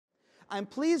I'm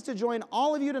pleased to join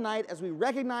all of you tonight as we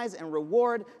recognize and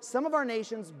reward some of our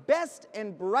nation's best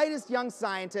and brightest young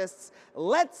scientists.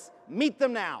 Let's meet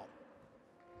them now.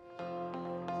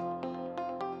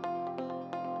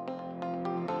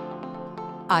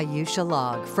 AYUSH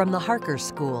ALAG from the Harker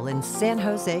School in San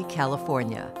Jose,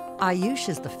 California. AYUSH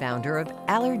is the founder of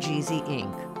Allergeasy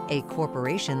Inc., a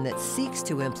corporation that seeks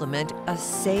to implement a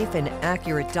safe and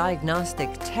accurate diagnostic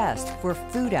test for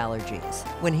food allergies.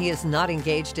 When he is not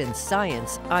engaged in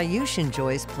science, AYUSH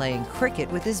enjoys playing cricket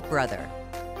with his brother.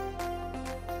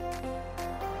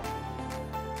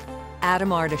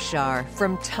 ARDEISHAR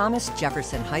from Thomas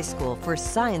Jefferson High School for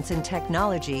Science and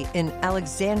Technology in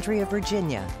Alexandria,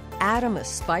 Virginia. Adam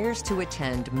aspires to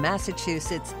attend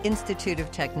Massachusetts Institute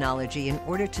of Technology in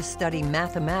order to study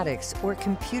mathematics or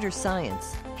computer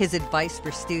science. His advice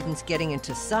for students getting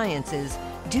into science is,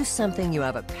 do something you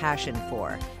have a passion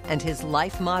for. And his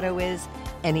life motto is,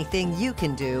 anything you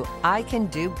can do, I can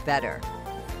do better.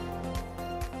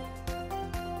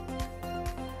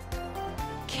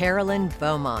 CAROLYN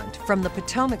BEAUMONT from the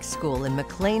Potomac School in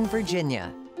McLean,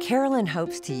 Virginia. CAROLYN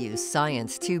hopes to use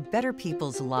science to better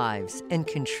people's lives and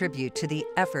contribute to the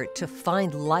effort to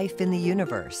find life in the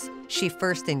universe. She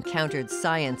first encountered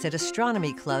science at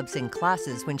astronomy clubs and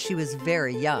classes when she was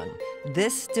very young.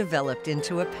 This developed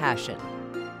into a passion.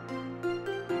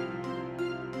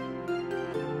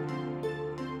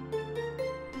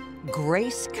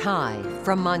 Grace Kai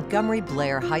from Montgomery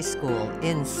Blair High School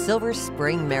in Silver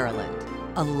Spring, Maryland.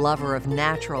 A lover of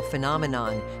natural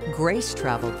phenomenon, Grace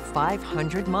traveled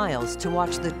 500 miles to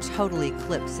watch the total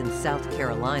eclipse in South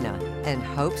Carolina and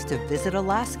hopes to visit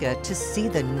Alaska to see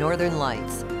the Northern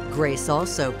Lights. Grace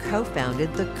also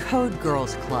co-founded the Code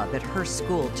Girls Club at her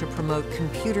school to promote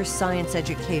computer science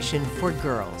education for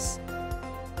girls.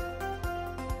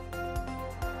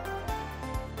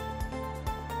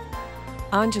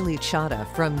 ANJALI CHADHA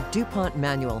from DuPont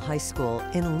Manual High School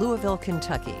in Louisville,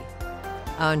 Kentucky.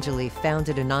 ANJALI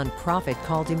founded a nonprofit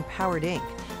called Empowered Inc.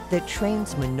 that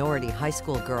trains minority high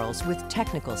school girls with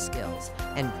technical skills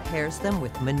and pairs them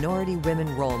with minority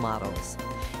women role models.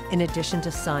 In addition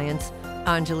to science,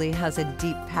 ANJALI has a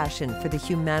deep passion for the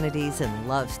humanities and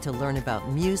loves to learn about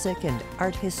music and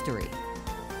art history.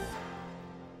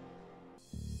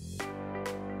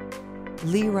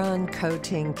 Liran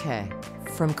Ko-Ting Ke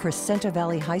from Crescenta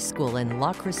Valley High School in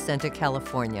La Crescenta,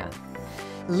 California.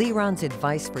 Liran's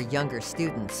advice for younger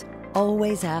students: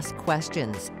 always ask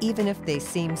questions, even if they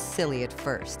seem silly at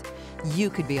first. You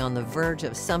could be on the verge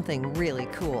of something really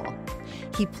cool.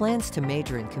 He plans to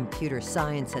major in computer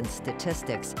science and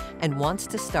statistics and wants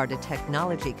to start a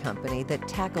technology company that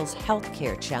tackles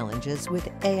healthcare challenges with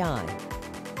AI.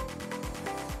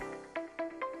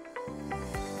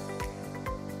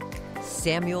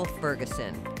 Samuel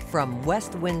Ferguson from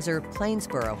West Windsor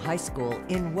Plainsboro High School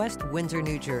in West Windsor,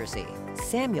 New Jersey.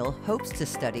 Samuel hopes to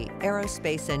study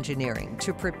aerospace engineering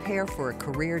to prepare for a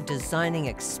career designing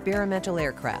experimental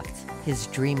aircraft. His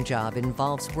dream job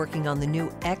involves working on the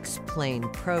new X-plane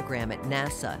program at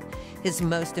NASA. His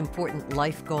most important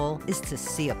life goal is to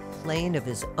see a plane of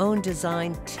his own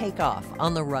design take off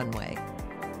on the runway.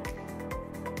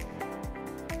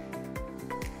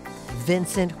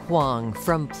 Vincent HUANG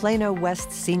from Plano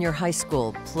West Senior High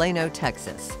School, Plano,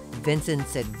 Texas.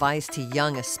 Vincent's advice to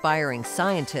young aspiring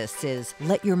scientists is,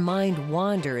 let your mind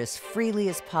wander as freely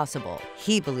as possible.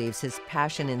 He believes his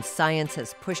passion in science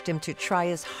has pushed him to try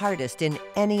his hardest in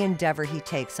any endeavor he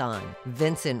takes on.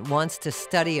 Vincent wants to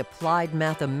study applied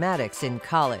mathematics in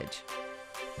college.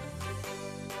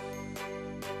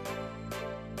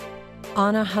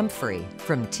 Anna Humphrey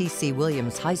from T.C.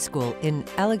 Williams High School in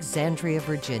Alexandria,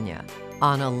 Virginia.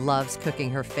 Anna loves cooking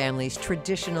her family's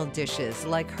traditional dishes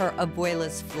like her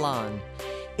abuela's flan.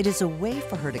 It is a way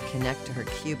for her to connect to her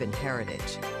Cuban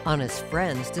heritage. Anna's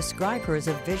friends describe her as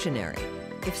a visionary.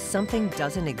 If something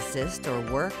doesn't exist or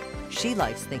work, she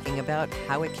likes thinking about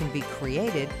how it can be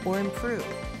created or improved.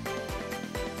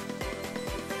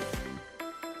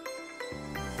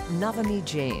 Navami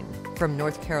Jain from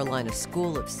North Carolina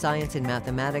School of Science and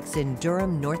Mathematics in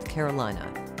Durham, North Carolina.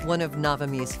 One of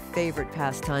Navami's favorite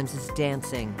pastimes is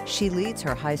dancing. She leads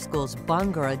her high school's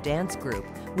Bhangra dance group,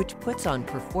 which puts on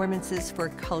performances for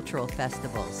cultural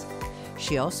festivals.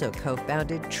 She also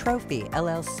co-founded Trophy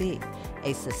LLC,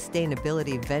 a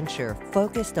sustainability venture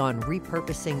focused on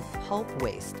repurposing pulp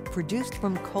waste produced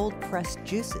from cold-pressed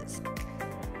juices.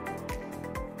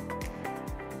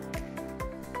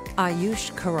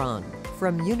 Ayush Karan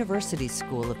from University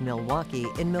School of Milwaukee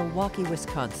in Milwaukee,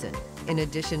 Wisconsin. In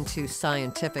addition to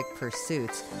scientific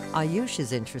pursuits, AYUSH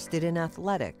is interested in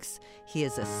athletics. He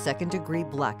is a second-degree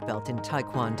black belt in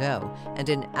Taekwondo and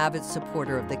an avid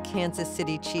supporter of the Kansas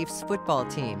City Chiefs football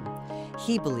team.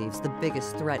 He believes the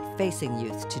biggest threat facing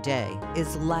youth today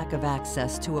is lack of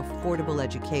access to affordable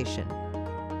education.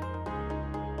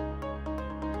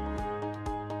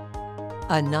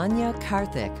 ANANYA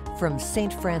KARTHIK from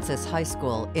St. Francis High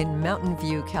School in Mountain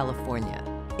View, California.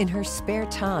 In her spare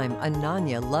time,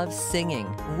 ANANYA loves singing,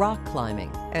 rock climbing,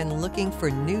 and looking for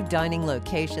new dining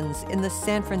locations in the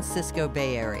San Francisco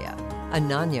Bay Area.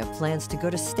 ANANYA plans to go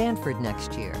to Stanford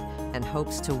next year and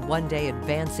hopes to one day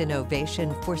advance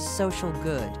innovation for social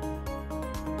good.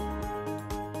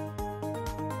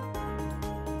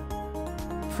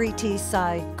 PREETI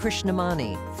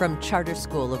KRISHNAMANI from Charter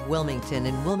School of Wilmington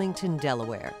in Wilmington,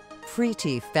 Delaware.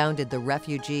 PREETI founded the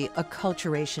Refugee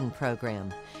Acculturation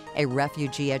Program, a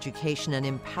refugee education and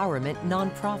empowerment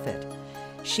nonprofit.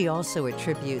 She also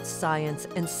attributes science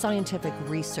and scientific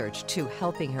research to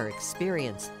helping her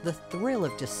experience the thrill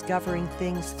of discovering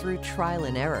things through trial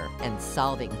and error and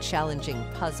solving challenging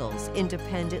puzzles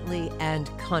independently and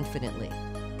confidently.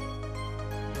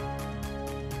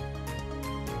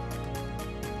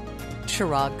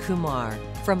 CHIRAG KUMAR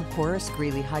from Horace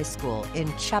Greeley High School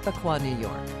in Chappaqua, New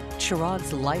York.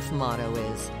 CHIRAG's life motto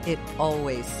is, "It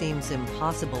always seems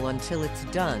impossible until it's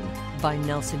done," by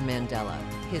Nelson Mandela.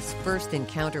 His first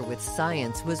encounter with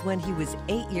science was when he was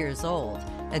 8 years old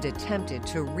and attempted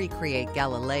to recreate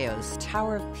Galileo's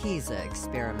Tower of Pisa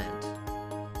experiment.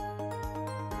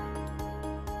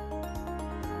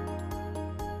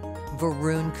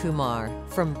 VARUN Kumar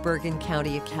from Bergen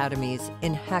County Academies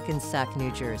in Hackensack,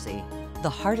 New Jersey. The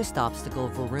hardest obstacle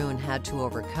Varun had to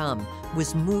overcome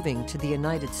was moving to the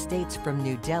United States from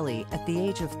New Delhi at the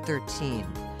age of 13.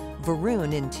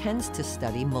 Varun intends to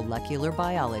study molecular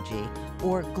biology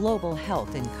or global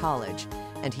health in college,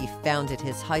 and he founded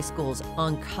his high school's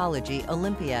oncology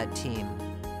Olympiad team.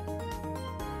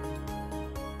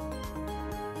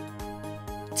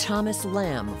 Thomas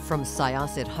Lamb from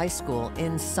Syosset High School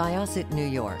in Syosset, New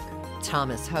York.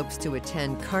 Thomas hopes to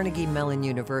attend Carnegie Mellon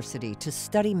University to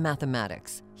study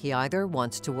mathematics. He either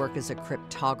wants to work as a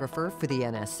cryptographer for the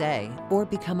NSA or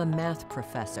become a math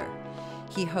professor.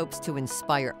 He hopes to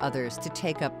inspire others to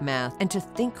take up math and to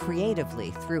think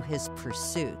creatively through his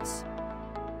pursuits.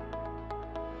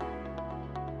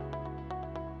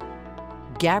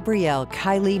 Gabrielle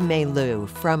KAILI-MAY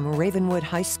from Ravenwood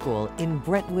High School in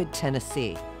Brentwood,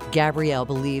 Tennessee. Gabrielle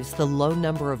believes the low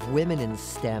number of women in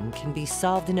STEM can be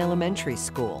solved in elementary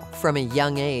school. From a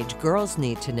young age, girls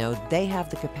need to know they have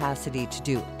the capacity to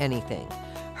do anything.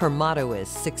 Her motto is,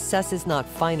 "Success is not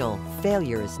final,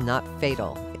 failure is not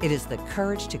fatal. It is the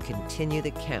courage to continue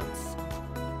that counts."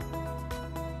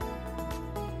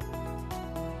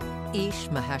 Ish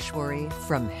Maheshwari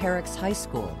from Herrick's High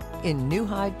School in New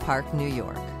Hyde Park, New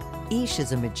York. Ish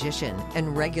is a magician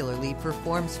and regularly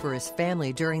performs for his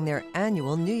family during their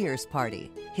annual New Year's party.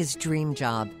 His dream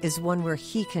job is one where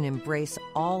he can embrace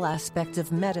all aspects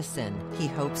of medicine. He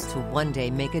hopes to one day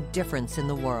make a difference in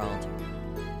the world.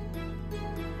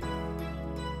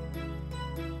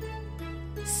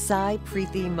 Sai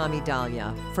Preethi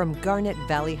MAMIDALA from Garnet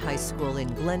Valley High School in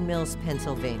Glen Mills,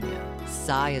 Pennsylvania.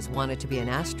 Sai has wanted to be an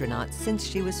astronaut since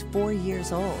she was 4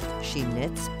 years old. She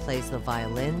knits, plays the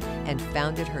violin, and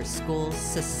founded her school's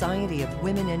Society of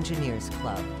Women Engineers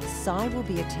Club. Sai will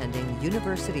be attending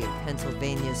University of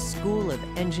Pennsylvania's School of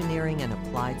Engineering and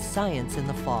Applied Science in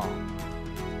the fall.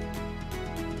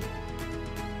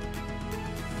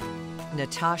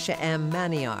 Natasha M.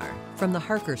 Maniar from the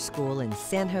Harker School in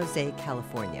San Jose,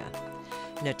 California.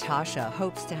 Natasha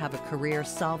hopes to have a career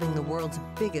solving the world's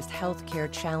biggest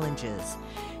healthcare challenges.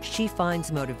 She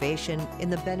finds motivation in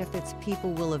the benefits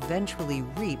people will eventually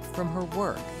reap from her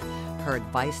work. Her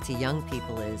advice to young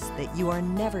people is that you are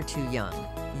never too young.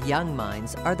 Young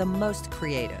minds are the most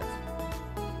creative.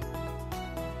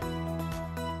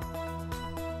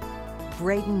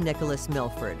 Braden Nicholas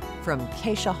Milford from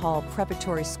Keisha Hall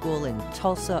Preparatory School in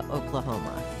Tulsa,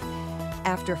 Oklahoma.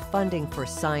 After funding for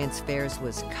science fairs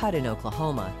was cut in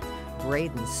Oklahoma,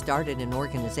 Braden started an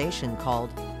organization called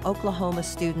Oklahoma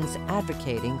Students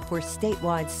Advocating for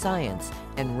Statewide Science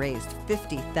and raised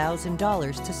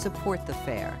 $50,000 to support the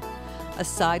fair.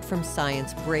 Aside from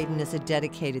science, Braden is a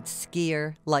dedicated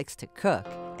skier, likes to cook,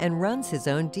 and runs his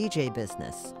own DJ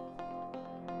business.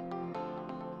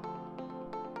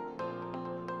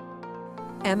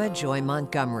 Emma Joy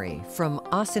Montgomery from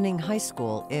Ossining High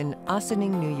School in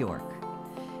Ossining, New York.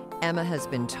 Emma has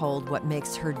been told what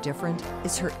makes her different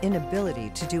is her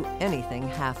inability to do anything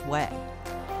halfway.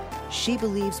 She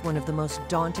believes one of the most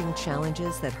daunting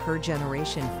challenges that her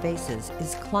generation faces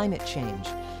is climate change,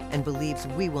 and believes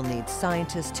we will need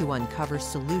scientists to uncover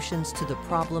solutions to the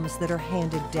problems that are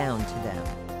handed down to them.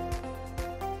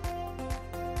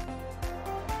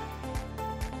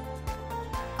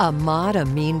 Ahmad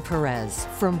Amin Perez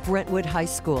from Brentwood High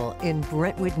School in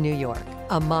Brentwood, New York.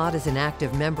 Ahmad is an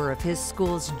active member of his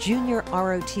school's junior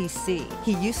ROTC.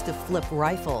 He used to flip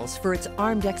rifles for its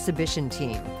armed exhibition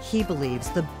team. He believes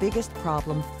the biggest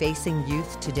problem facing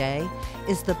youth today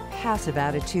is the passive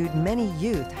attitude many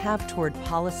youth have toward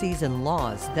policies and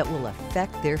laws that will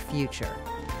affect their future.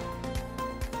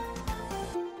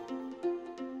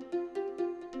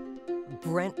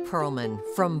 Brent Perlman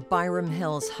from Byram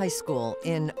Hills High School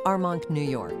in Armonk, New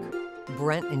York.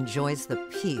 Brent enjoys the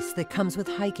peace that comes with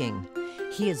hiking.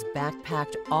 He has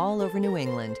backpacked all over New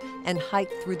England and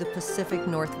hiked through the Pacific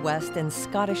Northwest and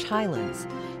Scottish Highlands.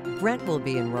 Brent will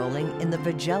be enrolling in the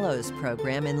Vigellos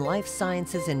program in Life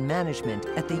Sciences and Management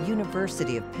at the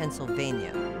University of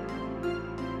Pennsylvania.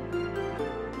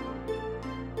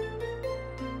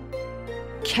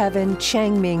 Kevin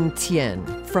Changming Tien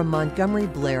from Montgomery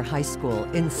Blair High School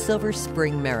in Silver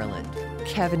Spring, Maryland.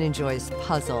 Kevin enjoys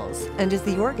puzzles and is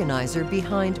the organizer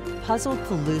behind Puzzle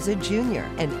Palooza Jr.,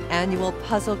 an annual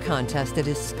puzzle contest at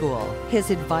his school. His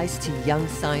advice to young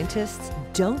scientists: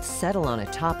 don't settle on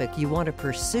a topic you want to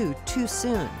pursue too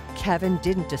soon. Kevin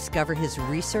didn't discover his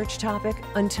research topic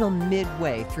until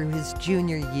midway through his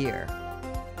junior year.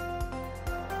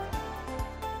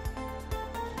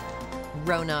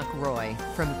 Ronak Roy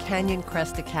from Canyon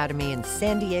Crest Academy in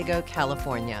San Diego,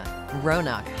 California.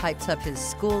 Ronak hypes up his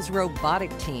school's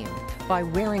robotic team by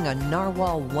wearing a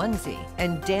narwhal onesie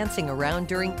and dancing around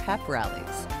during pep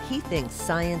rallies. He thinks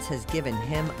science has given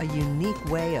him a unique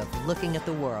way of looking at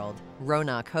the world.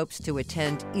 Ronak hopes to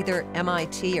attend either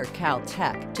MIT or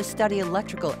Caltech to study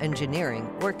electrical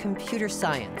engineering or computer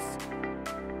science.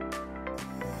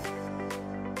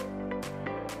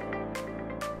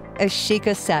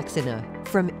 Ashika Saxena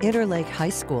from Interlake High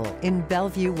School in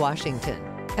Bellevue, Washington.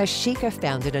 Ashika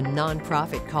founded a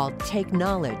nonprofit called Take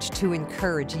Knowledge to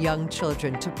encourage young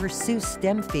children to pursue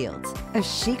STEM fields.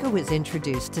 Ashika was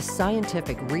introduced to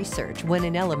scientific research when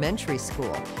in elementary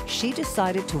school. She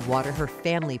decided to water her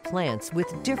family plants with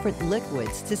different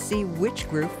liquids to see which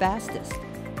grew fastest.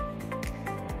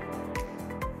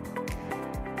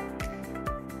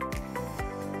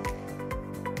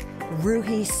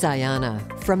 Ruhi Sayana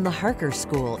from the Harker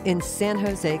School in San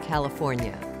Jose,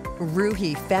 California.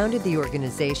 Ruhi founded the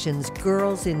organizations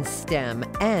Girls in STEM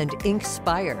and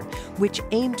Inkspire, which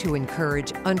aim to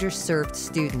encourage underserved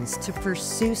students to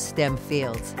pursue STEM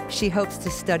fields. She hopes to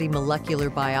study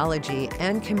molecular biology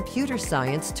and computer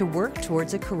science to work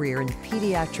towards a career in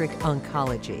pediatric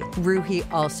oncology. Ruhi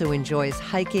also enjoys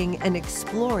hiking and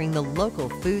exploring the local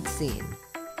food scene.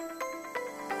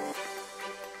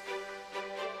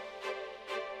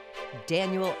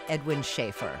 Daniel Edwin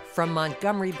Schaefer from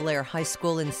Montgomery Blair High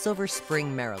School in Silver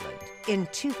Spring, Maryland. In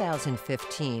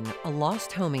 2015, a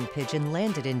lost homing pigeon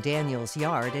landed in Daniel's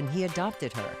yard and he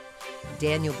adopted her.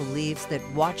 Daniel believes that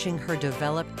watching her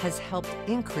develop has helped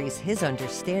increase his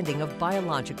understanding of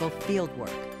biological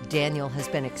fieldwork. Daniel has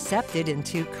been accepted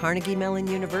into Carnegie Mellon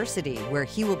University, where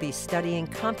he will be studying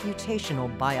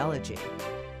computational biology.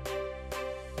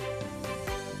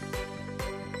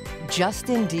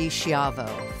 Justin D. Schiavo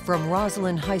from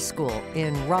Roslyn High School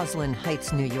in Roslyn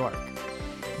Heights, New York.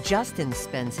 Justin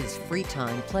spends his free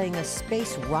time playing a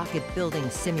space rocket building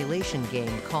simulation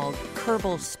game called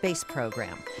Kerbal Space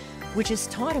Program, which has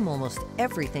taught him almost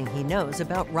everything he knows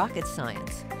about rocket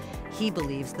science. He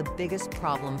believes the biggest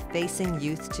problem facing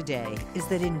youth today is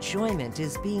that enjoyment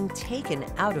is being taken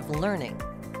out of learning.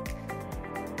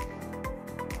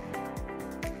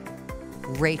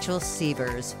 Rachel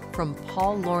Sievers from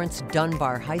Paul Laurence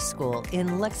Dunbar High School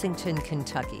in Lexington,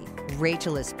 Kentucky.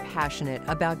 Rachel is passionate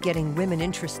about getting women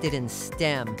interested in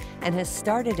STEM and has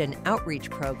started an outreach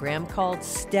program called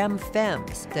STEM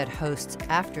Femmes that hosts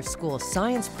after-school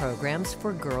science programs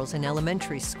for girls in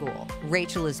elementary school.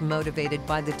 Rachel is motivated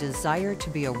by the desire to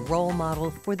be a role model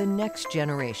for the next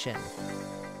generation.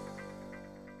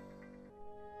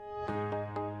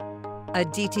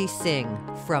 Aditi Singh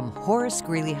from Horace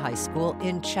Greeley High School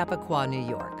in Chappaqua, New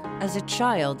York. As a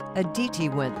child, Aditi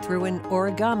went through an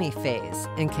origami phase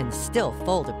and can still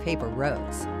fold a paper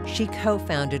rose. She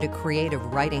co-founded a creative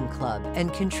writing club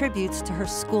and contributes to her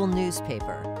school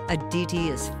newspaper. Aditi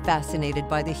is fascinated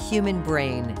by the human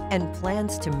brain and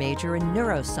plans to major in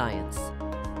neuroscience.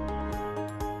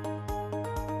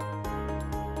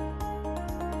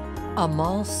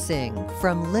 Amal Singh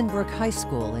from Lynbrook High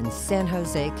School in San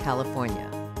Jose,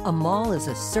 California. Amal is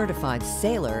a certified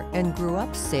sailor and grew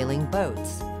up sailing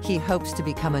boats. He hopes to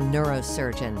become a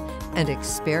neurosurgeon and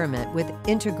experiment with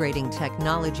integrating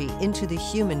technology into the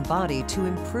human body to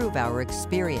improve our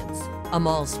experience.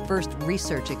 Amal's first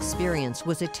research experience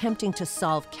was attempting to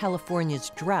solve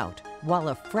California's drought while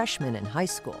a freshman in high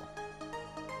school.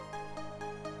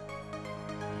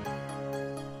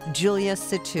 Julia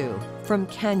Situ from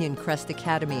Canyon Crest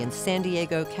Academy in San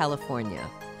Diego, California.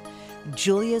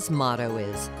 Julia's motto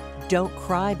is, "Don't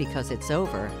cry because it's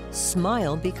over,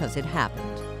 smile because it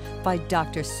happened," by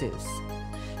Dr. Seuss.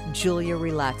 Julia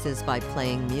relaxes by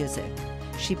playing music.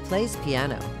 She plays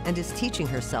piano and is teaching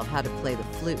herself how to play the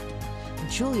flute.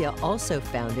 Julia also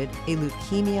founded a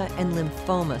leukemia and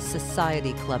lymphoma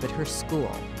society club at her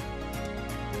school.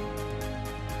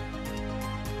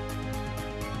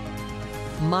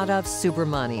 Madhav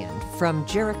Subramanian from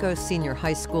Jericho Senior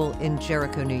High School in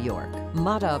Jericho, New York.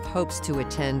 Madhav hopes to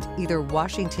attend either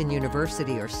Washington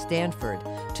University or Stanford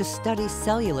to study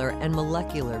cellular and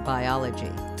molecular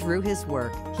biology. Through his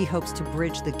work, he hopes to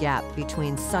bridge the gap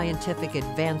between scientific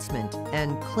advancement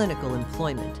and clinical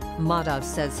employment. Madhav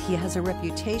says he has a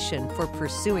reputation for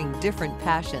pursuing different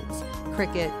passions: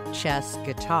 cricket, chess,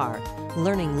 guitar,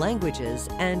 learning languages,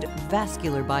 and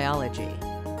vascular biology.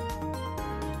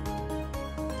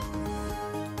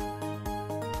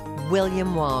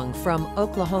 William Wong from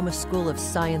Oklahoma School of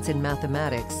Science and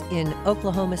Mathematics in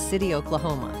Oklahoma City,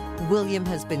 Oklahoma. William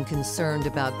has been concerned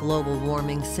about global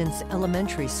warming since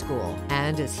elementary school,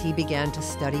 and as he began to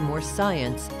study more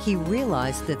science, he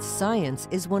realized that science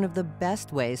is one of the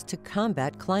best ways to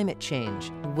combat climate change.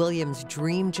 William's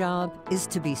dream job is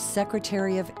to be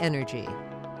Secretary of Energy.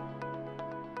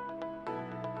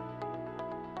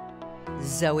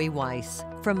 Zoe Weiss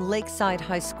from Lakeside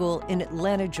High School in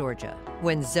Atlanta, Georgia.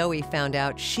 When Zoe found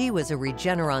out she was a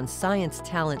Regeneron Science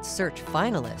Talent Search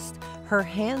finalist, her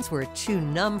hands were too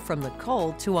numb from the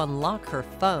cold to unlock her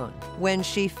phone. When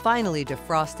she finally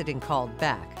defrosted and called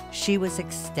back, she was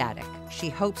ecstatic. She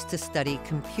hopes to study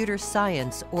computer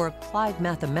science or applied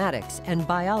mathematics and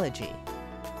biology.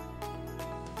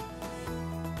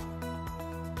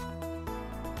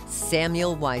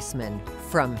 Samuel Weissman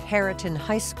from Harriton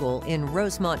High School in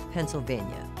Rosemont,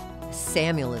 Pennsylvania.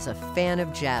 Samuel is a fan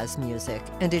of jazz music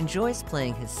and enjoys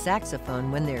playing his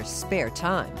saxophone when there's spare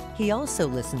time. He also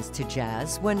listens to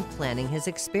jazz when planning his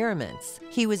experiments.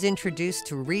 He was introduced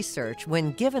to research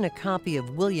when given a copy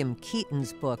of William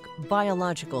Keaton's book,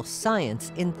 Biological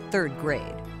Science, in 3rd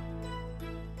grade.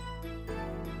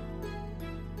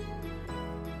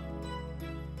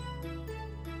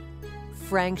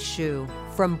 Frank Hsu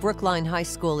from Brookline High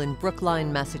School in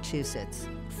Brookline, Massachusetts.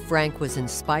 Frank was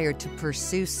inspired to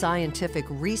pursue scientific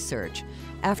research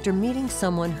after meeting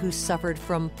someone who suffered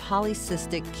from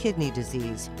polycystic kidney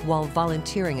disease while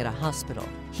volunteering at a hospital.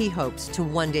 He hopes to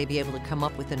one day be able to come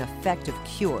up with an effective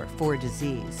cure for a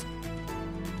disease.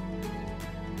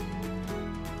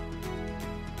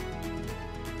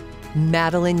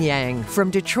 Madeline Yang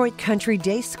from Detroit Country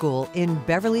Day School in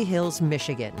Beverly Hills,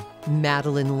 Michigan.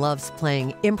 Madeline loves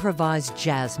playing improvised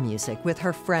jazz music with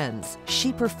her friends.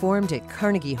 She performed at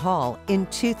Carnegie Hall in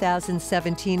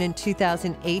 2017 and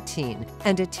 2018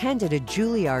 and attended a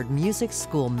Juilliard Music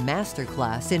School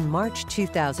masterclass in March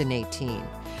 2018.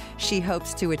 She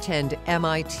hopes to attend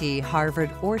MIT,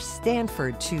 Harvard, or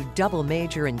Stanford to double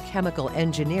major in chemical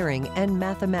engineering and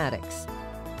mathematics.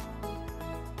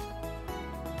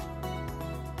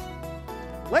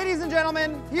 Ladies and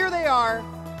gentlemen, here they are.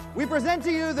 We present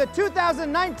to you the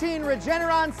 2019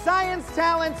 Regeneron Science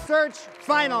Talent Search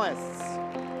finalists.